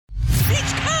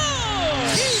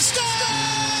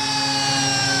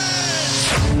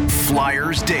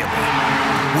Flyers Daily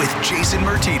with Jason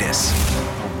Martinez.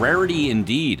 A rarity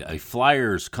indeed, a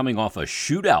Flyers coming off a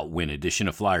shootout win edition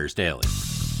of Flyers Daily.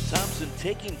 Thompson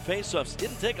taking faceoffs.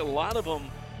 Didn't take a lot of them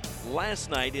last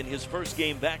night in his first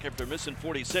game back after missing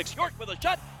 46. York with a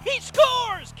shot. He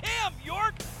scores! Cam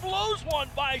York blows one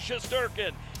by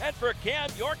Shesterkin. And for Cam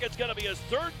York, it's going to be his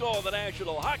third goal of the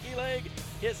National Hockey League.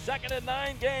 His second in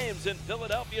 9 games, and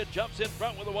Philadelphia jumps in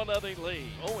front with a 1-0 lead.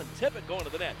 Owen Tippett going to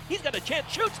the net. He's got a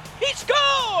chance, shoots, he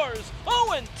scores!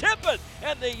 Owen Tippett,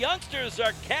 and the youngsters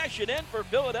are cashing in for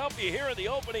Philadelphia here in the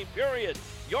opening period.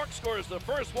 York scores the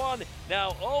first one.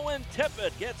 Now Owen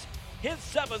Tippett gets his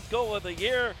 7th goal of the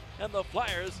year, and the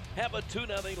Flyers have a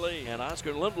 2-0 lead. And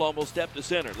Oscar Lindblom will step to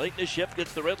center. Late in the shift,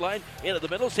 gets the red line into the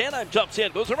middle. Sanheim jumps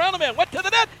in, goes around the man, went to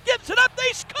the net, gets it up,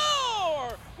 they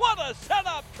score! What a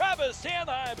setup, Travis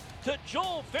Sanheim to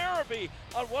Joel Farabee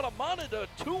on what amounted to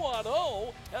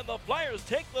 2-0, and the Flyers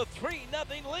take the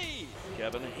 3-0 lead.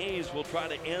 Kevin Hayes will try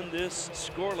to end this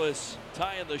scoreless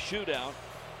tie in the shootout.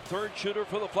 Third shooter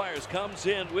for the Flyers comes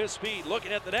in with speed,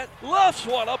 looking at the net, lofts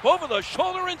one up over the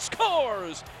shoulder and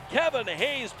scores. Kevin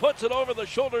Hayes puts it over the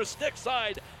shoulder, stick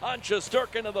side on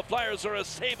Shesterkin, and the Flyers are a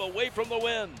save away from the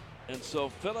win. And so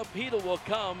Philip Chytil will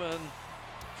come and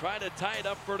try to tie it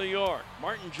up for New York.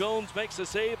 Martin Jones makes a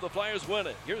save, the Flyers win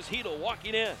it. Here's Chytil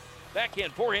walking in.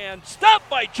 Backhand, forehand, stopped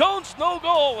by Jones, no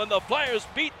goal, and the Flyers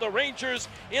beat the Rangers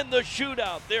in the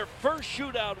shootout. Their first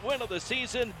shootout win of the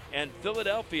season, and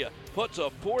Philadelphia puts a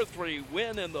 4-3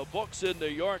 win in the books in New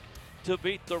York to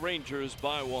beat the Rangers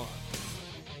by 1. All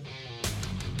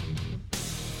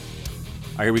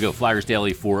right, here we go. Flyers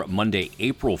Daily for Monday,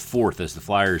 April 4th, as the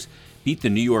Flyers beat the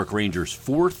New York Rangers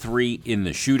 4-3 in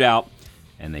the shootout,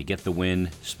 and they get the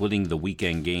win, splitting the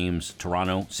weekend games.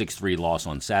 Toronto, 6-3 loss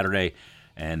on Saturday,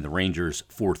 and the Rangers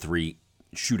 4-3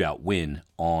 shootout win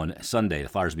on Sunday. The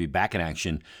Flyers will be back in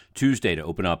action Tuesday to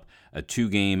open up a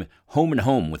 2-game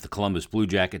home-and-home with the Columbus Blue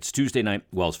Jackets. Tuesday night,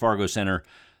 Wells Fargo Center.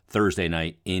 Thursday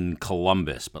night in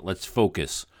Columbus. But let's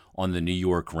focus on the New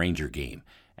York Ranger game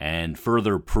and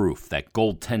further proof that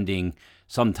goaltending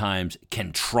sometimes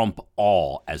can trump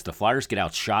all as the Flyers get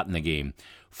outshot in the game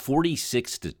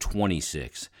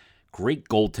 46-26. Great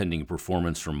goaltending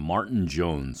performance from Martin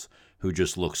Jones, who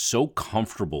just looks so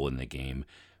comfortable in the game,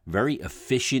 very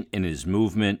efficient in his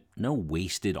movement, no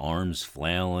wasted arms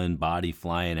flailing, body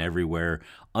flying everywhere,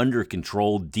 under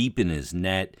control, deep in his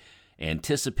net,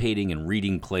 anticipating and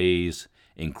reading plays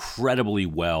incredibly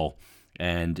well,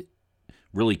 and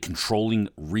really controlling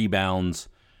rebounds.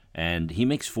 And he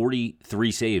makes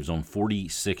 43 saves on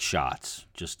 46 shots.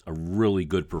 Just a really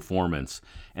good performance.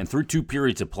 And through 2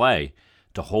 periods of play,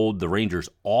 to hold the Rangers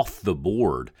off the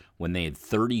board when they had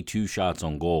 32 shots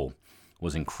on goal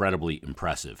was incredibly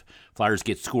impressive. Flyers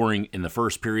get scoring in the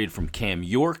first period from Cam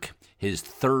York, his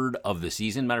 3rd of the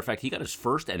season. Matter of fact, he got his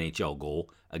first NHL goal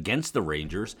against the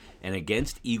Rangers and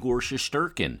against Igor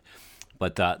Shesterkin.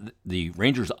 But the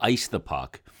Rangers iced the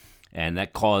puck, and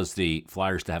that caused the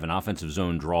Flyers to have an offensive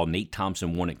zone draw. Nate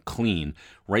Thompson won it clean,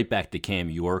 right back to Cam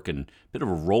York, and a bit of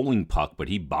a rolling puck, but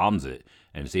he bombs it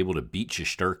and is able to beat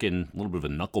Shesterkin, a little bit of a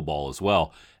knuckleball as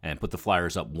well, and put the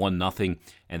Flyers up 1-0.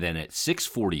 And then at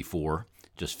 6:44,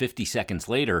 just 50 seconds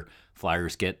later,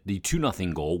 Flyers get the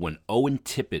 2-0 goal when Owen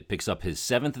Tippett picks up his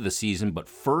 7th of the season, but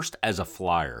first as a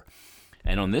Flyer.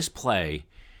 And on this play,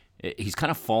 he's kind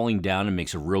of falling down and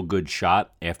makes a real good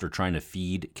shot after trying to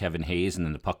feed Kevin Hayes, and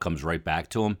then the puck comes right back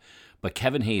to him. But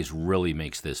Kevin Hayes really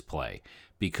makes this play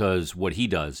because what he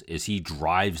does is he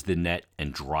drives the net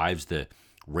and drives the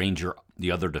Ranger, the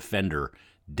other defender,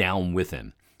 down with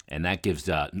him. And that gives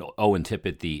Owen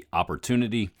Tippett the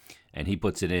opportunity, and he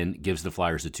puts it in, gives the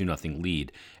Flyers a 2-0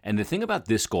 lead. And the thing about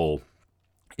this goal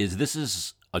is this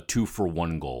is a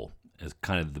 2-for-1 goal, is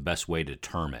kind of the best way to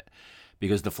term it.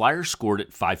 Because the Flyers scored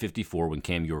at 5:54 when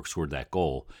Cam York scored that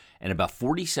goal, and about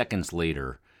 40 seconds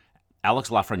later, Alex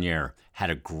Lafreniere had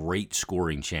a great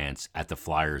scoring chance at the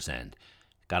Flyers' end.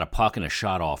 Got a puck and a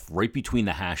shot off right between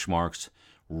the hash marks,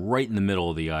 right in the middle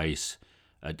of the ice.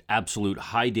 An absolute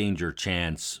high-danger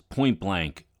chance, point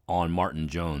blank, on Martin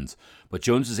Jones. But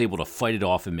Jones is able to fight it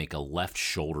off and make a left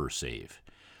shoulder save.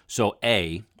 So,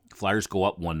 Flyers go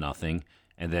up 1-0,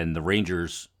 and then the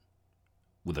Rangers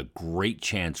with a great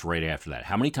chance right after that.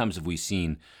 How many times have we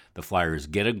seen the Flyers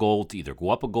get a goal to either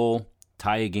go up a goal,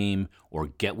 tie a game, or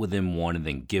get within one and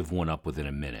then give one up within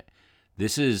a minute?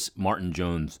 This is Martin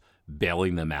Jones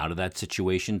bailing them out of that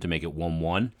situation to make it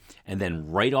 1-1. And then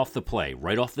right off the play,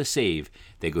 right off the save,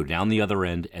 they go down the other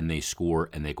end and they score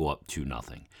and they go up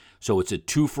 2-0. So it's a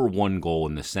 2-for-1 goal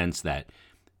in the sense that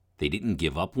they didn't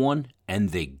give up one and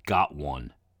they got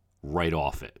one right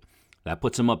off it. That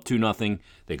puts them up 2-0.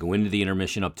 They go into the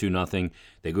intermission up 2-0.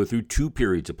 They go through 2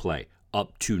 periods of play,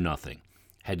 up 2-0.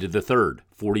 Head to the third,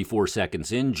 44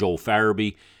 seconds in, Joel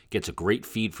Farabee gets a great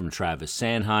feed from Travis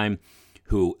Sanheim,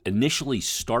 who initially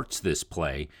starts this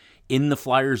play in the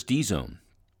Flyers D zone.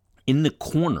 In the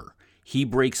corner, he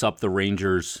breaks up the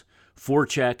Rangers'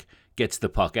 forecheck, gets the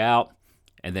puck out,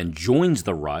 and then joins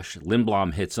the rush.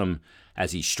 Lindblom hits him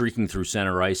as he's streaking through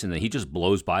center ice, and then he just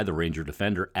blows by the Ranger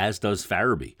defender, as does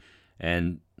Farabee.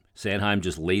 And Sanheim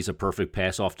just lays a perfect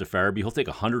pass off to Farabee. He'll take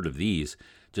 100 of these,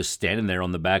 just standing there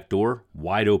on the back door,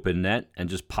 wide open net, and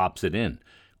just pops it in.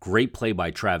 Great play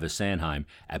by Travis Sanheim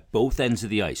at both ends of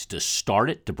the ice to start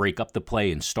it, to break up the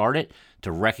play and start it,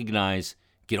 to recognize,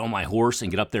 get on my horse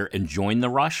and get up there and join the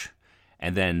rush,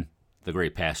 and then the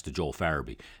great pass to Joel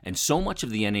Farabee. And so much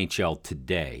of the NHL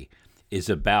today is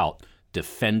about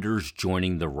defenders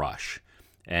joining the rush.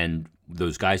 And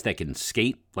those guys that can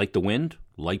skate like the wind,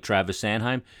 like Travis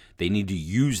Sanheim, they need to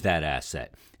use that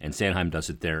asset. And Sanheim does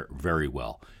it there very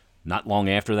well. Not long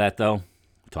after that, though,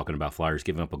 talking about Flyers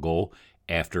giving up a goal,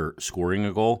 after scoring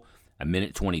a goal, a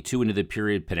minute 22 into the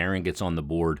period, Panarin gets on the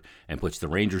board and puts the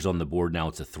Rangers on the board. Now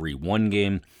it's a 3-1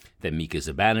 game. Then Mika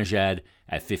Zibanejad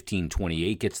at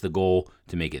 15:28 gets the goal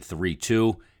to make it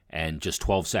 3-2. And just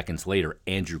 12 seconds later,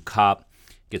 Andrew Kopp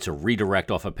gets a redirect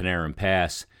off a Panarin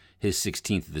pass, his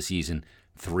 16th of the season.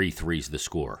 3-3's the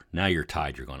score. Now you're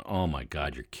tied. You're going, oh my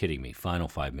God, you're kidding me. Final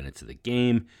 5 minutes of the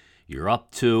game. You're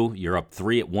up 2. You're up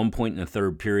 3 at one point in the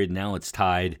third period. Now it's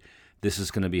tied. This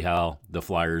is going to be how the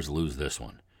Flyers lose this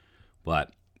one.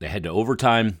 But they head to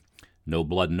overtime. No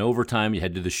blood in overtime. You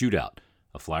head to the shootout.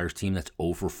 A Flyers team that's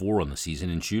 0 for 4 on the season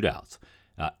in shootouts.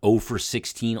 0 for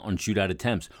 16 on shootout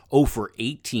attempts. 0 for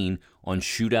 18 on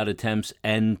shootout attempts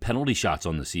and penalty shots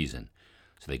on the season.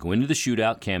 So they go into the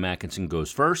shootout. Cam Atkinson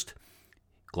goes first.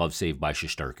 Glove saved by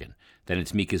Shesterkin. Then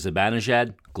it's Mika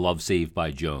Zibanejad. Glove saved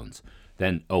by Jones.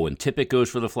 Then Owen Tippett goes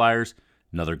for the Flyers.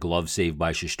 Another glove saved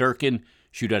by Shesterkin.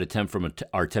 Shootout attempt from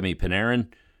Artemi Panarin.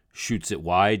 Shoots it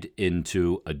wide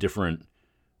into a different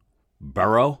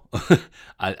burrow.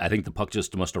 I think the puck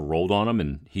just must have rolled on him,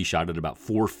 and he shot it about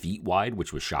 4 feet wide,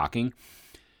 which was shocking.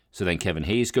 So then Kevin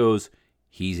Hayes goes.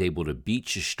 He's able to beat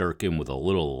Shesterkin with a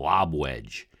little lob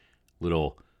wedge.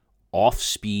 Little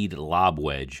off-speed lob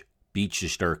wedge. Beats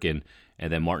Shesterkin,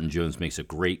 and then Martin Jones makes a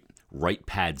great right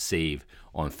pad save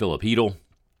on Philip Hedl,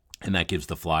 and that gives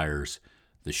the Flyers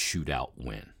the shootout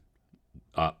win.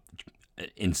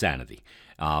 Insanity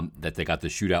that they got the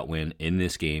shootout win in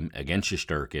this game against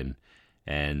Shesterkin,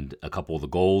 and a couple of the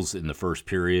goals in the first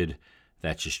period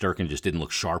that Shesterkin just didn't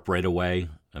look sharp right away.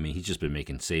 I mean, he's just been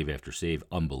making save after save,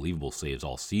 unbelievable saves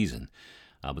all season.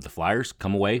 But the Flyers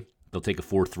come away, they'll take a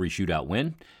 4-3 shootout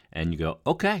win, and you go,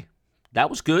 okay, that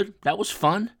was good. That was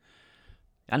fun.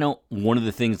 I know one of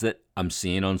the things that I'm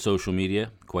seeing on social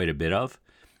media quite a bit of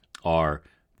are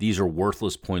these are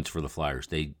worthless points for the Flyers.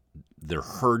 They're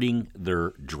hurting their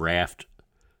draft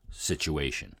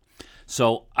situation.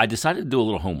 So I decided to do a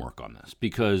little homework on this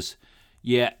because,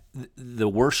 yeah, the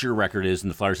worse your record is,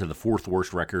 and the Flyers have the 4th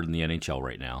worst record in the NHL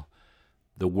right now,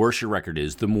 the worse your record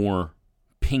is, the more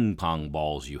ping pong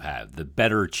balls you have, the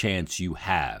better chance you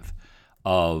have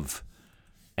of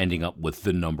ending up with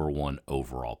the number 1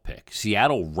 overall pick.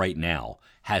 Seattle right now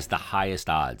has the highest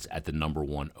odds at the number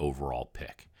 1 overall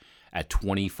pick at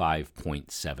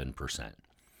 25.7%.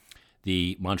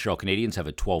 The Montreal Canadiens have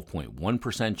a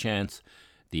 12.1% chance.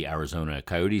 The Arizona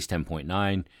Coyotes,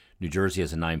 10.9%. New Jersey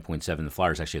has a 9.7%. The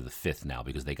Flyers actually have the 5th now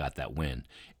because they got that win.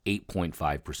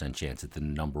 8.5% chance at the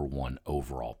number 1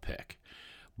 overall pick.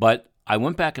 But I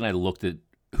went back and I looked at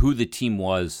who the team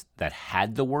was that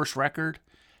had the worst record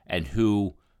and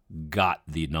who got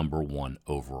the number 1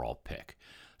 overall pick.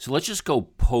 So let's just go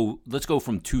let's go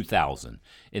from 2000.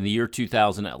 In the year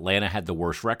 2000, Atlanta had the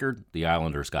worst record. The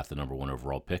Islanders got the number 1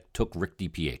 overall pick, took Rick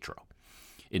DiPietro.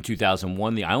 In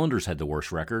 2001, the Islanders had the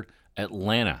worst record.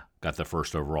 Atlanta got the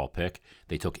first overall pick.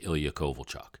 They took Ilya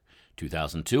Kovalchuk.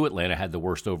 2002, Atlanta had the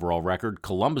worst overall record.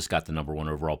 Columbus got the number 1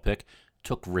 overall pick,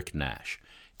 took Rick Nash.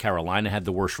 Carolina had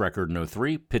the worst record in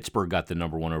 2003. Pittsburgh got the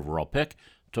number 1 overall pick,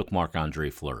 took Marc-Andre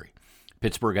Fleury.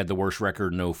 Pittsburgh had the worst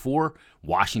record in 2004.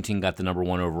 Washington got the number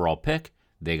 1 overall pick.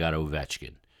 They got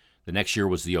Ovechkin. The next year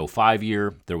was the 2005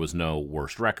 year. There was no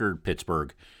worst record.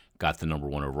 Pittsburgh got the number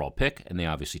 1 overall pick, and they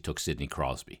obviously took Sidney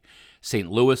Crosby.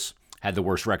 St. Louis had the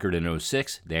worst record in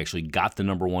 2006. They actually got the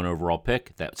number 1 overall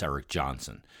pick. That's Eric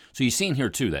Johnson. So you've seen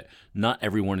here, too, that not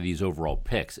every one of these overall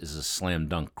picks is a slam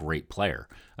dunk great player.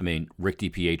 I mean, Rick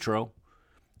DiPietro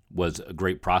was a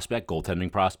great prospect,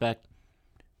 goaltending prospect.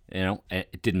 You know,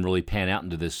 it didn't really pan out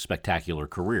into this spectacular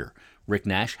career. Rick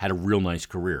Nash had a real nice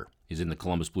career. is in the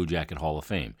Columbus Blue Jacket Hall of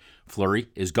Fame. Fleury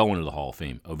is going to the Hall of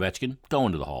Fame. Ovechkin,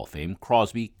 going to the Hall of Fame.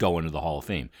 Crosby, going to the Hall of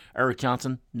Fame. Erik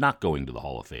Johnson, not going to the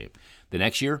Hall of Fame. The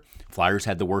next year, Flyers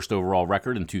had the worst overall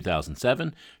record in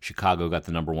 2007. Chicago got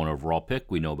the number 1 overall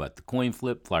pick. We know about the coin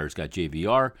flip. Flyers got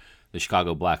JVR. The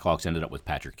Chicago Blackhawks ended up with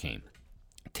Patrick Kane.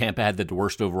 Tampa had the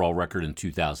worst overall record in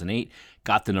 2008,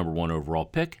 got the number 1 overall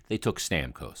pick. They took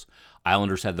Stamkos.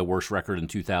 Islanders had the worst record in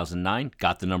 2009,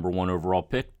 got the number 1 overall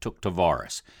pick, took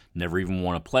Tavares. Never even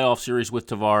won a playoff series with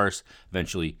Tavares.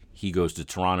 Eventually, he goes to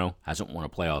Toronto, hasn't won a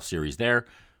playoff series there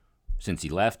since he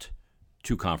left.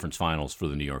 2 conference finals for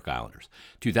the New York Islanders.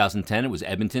 2010, it was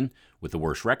Edmonton with the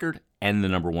worst record and the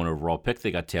number 1 overall pick. They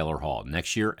got Taylor Hall.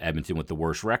 Next year, Edmonton with the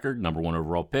worst record, number 1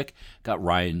 overall pick, got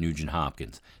Ryan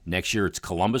Nugent-Hopkins. Next year, it's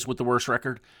Columbus with the worst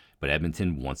record, but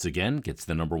Edmonton once again gets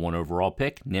the number 1 overall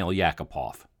pick, Nail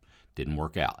Yakupov. Didn't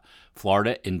work out.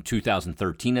 Florida in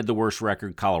 2013 had the worst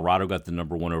record. Colorado got the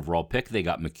number 1 overall pick. They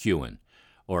got McKinnon,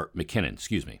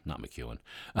 not McEwen.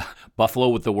 Buffalo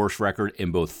with the worst record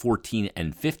in both 14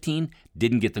 and 15,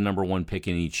 didn't get the number 1 pick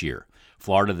in each year.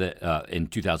 Florida in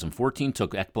 2014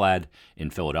 took Ekblad in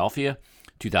Philadelphia.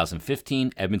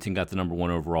 2015, Edmonton got the number 1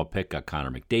 overall pick, got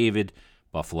Connor McDavid.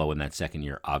 Buffalo in that second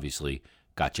year obviously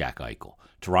got Jack Eichel.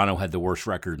 Toronto had the worst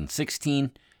record in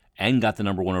 16 and got the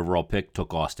number 1 overall pick,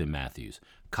 took Austin Matthews.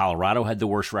 Colorado had the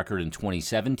worst record in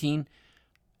 2017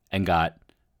 and got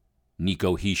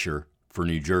Nico Hischier for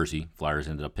New Jersey. Flyers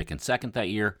ended up picking second that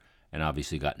year and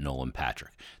obviously got Nolan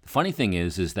Patrick. The funny thing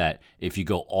is that if you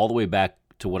go all the way back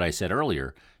to what I said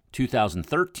earlier,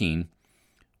 2013,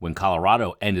 when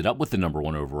Colorado ended up with the number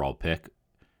 1 overall pick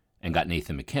and got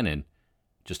Nathan MacKinnon,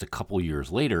 just a couple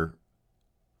years later,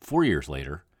 4 years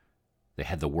later, they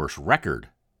had the worst record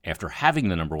after having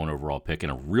the number 1 overall pick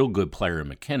and a real good player in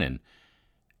MacKinnon,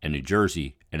 and New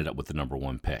Jersey ended up with the number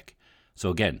 1 pick.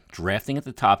 So again, drafting at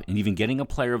the top and even getting a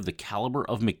player of the caliber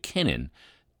of MacKinnon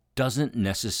doesn't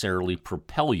necessarily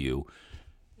propel you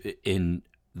in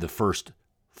the first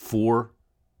 4,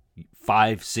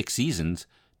 5, 6 seasons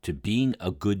to being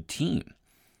a good team.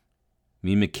 I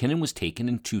mean, MacKinnon was taken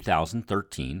in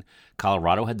 2013.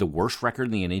 Colorado had the worst record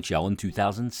in the NHL in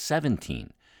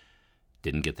 2017.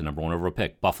 Didn't get the number 1 overall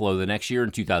pick. Buffalo the next year in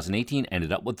 2018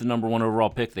 ended up with the number 1 overall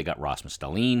pick. They got Rasmus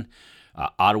Dahlin.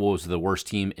 Ottawa was the worst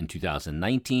team in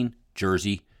 2019.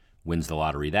 Jersey wins the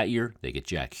lottery that year. They get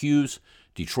Jack Hughes.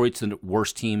 Detroit's the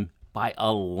worst team by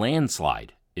a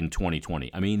landslide in 2020.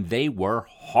 I mean, they were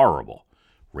horrible.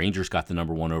 Rangers got the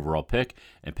number 1 overall pick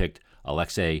and picked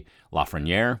Alexei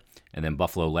Lafreniere. And then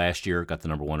Buffalo last year got the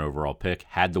number 1 overall pick,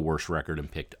 had the worst record, and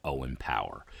picked Owen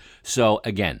Power. So,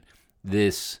 again,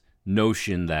 this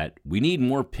notion that we need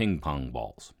more ping pong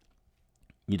balls.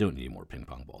 You don't need more ping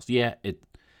pong balls. Yeah,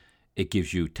 it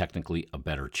gives you technically a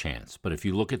better chance. But if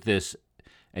you look at this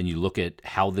and you look at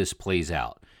how this plays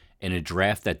out in a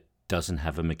draft that doesn't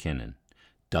have a MacKinnon,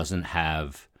 doesn't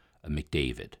have a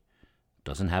McDavid,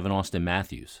 doesn't have an Austin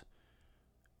Matthews,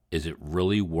 is it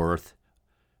really worth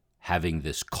having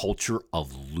this culture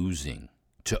of losing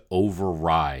to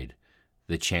override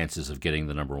the chances of getting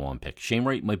the number 1 pick? Shane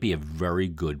Wright might be a very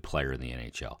good player in the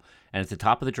NHL. And at the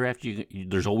top of the draft,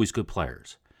 there's always good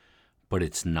players. But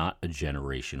it's not a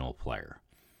generational player.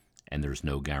 And there's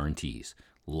no guarantees.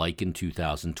 Like in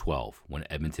 2012, when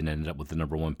Edmonton ended up with the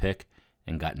number 1 pick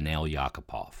and got Nail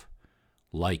Yakupov.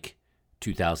 Like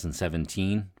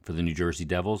 2017 for the New Jersey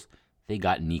Devils, they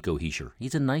got Nico Hischier.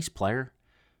 He's a nice player,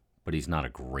 but he's not a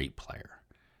great player.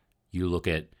 You look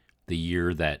at the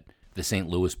year that the St.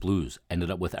 Louis Blues ended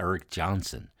up with Erik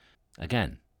Johnson.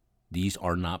 Again, these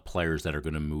are not players that are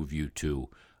going to move you to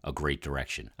a great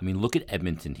direction. I mean, look at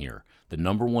Edmonton here. The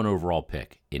number 1 overall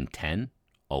pick in 10,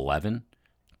 11,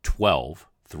 12,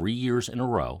 3 years in a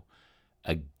row.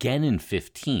 Again in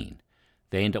 15,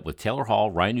 they end up with Taylor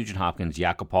Hall, Ryan Nugent-Hopkins,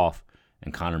 Yakupov,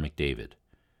 and Connor McDavid.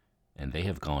 And they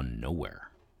have gone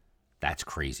nowhere. That's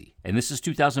crazy. And this is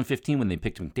 2015 when they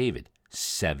picked McDavid,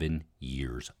 7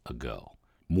 years ago.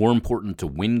 More important to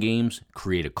win games,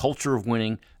 create a culture of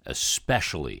winning,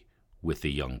 especially with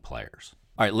the young players.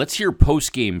 All right, let's hear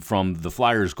post-game from the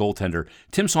Flyers goaltender.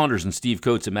 Tim Saunders and Steve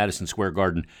Coates at Madison Square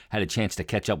Garden had a chance to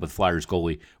catch up with Flyers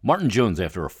goalie Martin Jones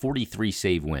after a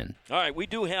 43-save win. All right, we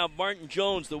do have Martin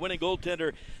Jones, the winning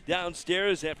goaltender,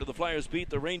 downstairs after the Flyers beat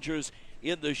the Rangers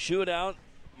in the shootout.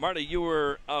 Marty, you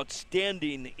were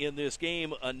outstanding in this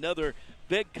game. Another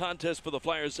big contest for the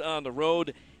Flyers on the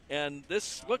road. And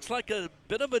this looks like a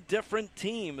bit of a different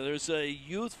team. There's a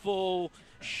youthful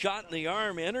shot in the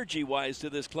arm energy-wise to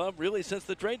this club really since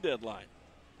the trade deadline.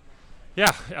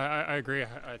 Yeah, I agree.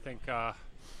 I think,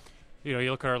 you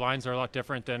look at our lines are a lot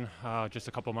different than just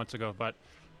a couple months ago. But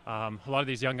A lot of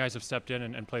these young guys have stepped in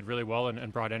and played really well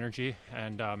and brought energy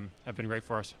and have been great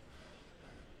for us.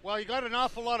 Well, you got an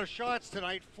awful lot of shots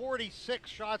tonight, 46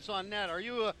 shots on net. Are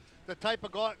you the type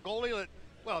of goalie that,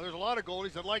 well, there's a lot of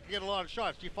goalies that like to get a lot of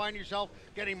shots. Do you find yourself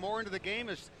getting more into the game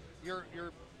as you're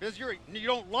busier? You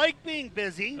don't like being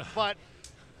busy, but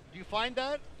do you find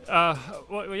that?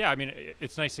 Well, yeah, I mean,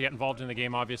 it's nice to get involved in the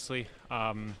game, obviously.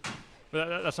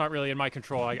 But that's not really in my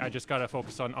control. I just got to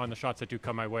focus on the shots that do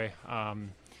come my way.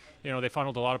 They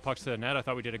funneled a lot of pucks to the net. I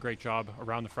thought we did a great job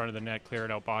around the front of the net, cleared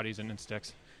out bodies and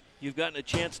sticks. You've gotten a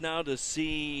chance now to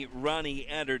see Ronnie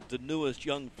Attard, the newest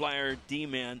young Flyer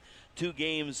D-man, 2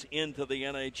 games into the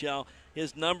NHL.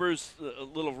 His numbers a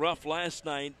little rough last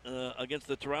night against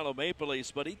the Toronto Maple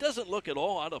Leafs, but he doesn't look at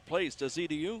all out of place, does he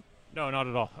to you? No, not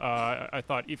at all. I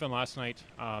thought even last night,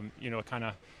 it kind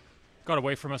of got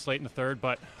away from us late in the third,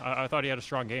 but I thought he had a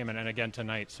strong game, and again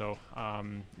tonight. So,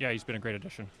 he's been a great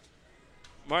addition.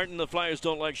 Martin, the Flyers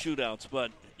don't like shootouts,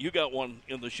 but you got one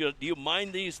in the shootout. Do you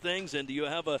mind these things, and do you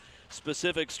have a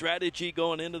specific strategy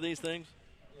going into these things?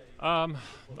 I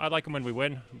like them when we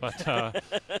win, but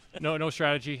no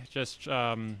strategy. Just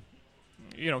try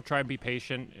and be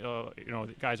patient.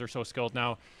 The guys are so skilled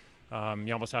now.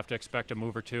 You almost have to expect a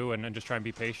move or two and just try and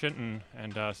be patient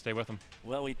and stay with them.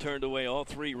 Well, he turned away all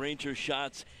 3 Rangers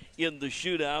shots in the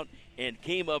shootout and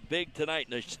came up big tonight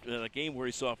in a game where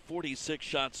he saw 46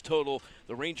 shots total.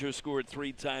 The Rangers scored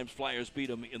 3 times. Flyers beat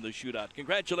them in the shootout.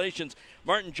 Congratulations,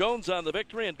 Martin Jones, on the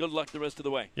victory, and good luck the rest of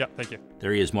the way. Yeah, thank you.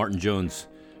 There he is, Martin Jones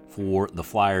for the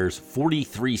Flyers.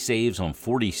 43 saves on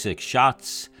 46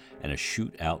 shots and a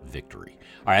shootout victory.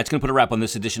 All right, that's going to put a wrap on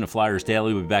this edition of Flyers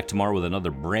Daily. We'll be back tomorrow with another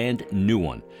brand new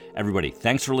one. Everybody,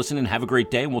 thanks for listening. Have a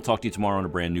great day, and we'll talk to you tomorrow on a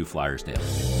brand new Flyers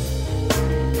Daily.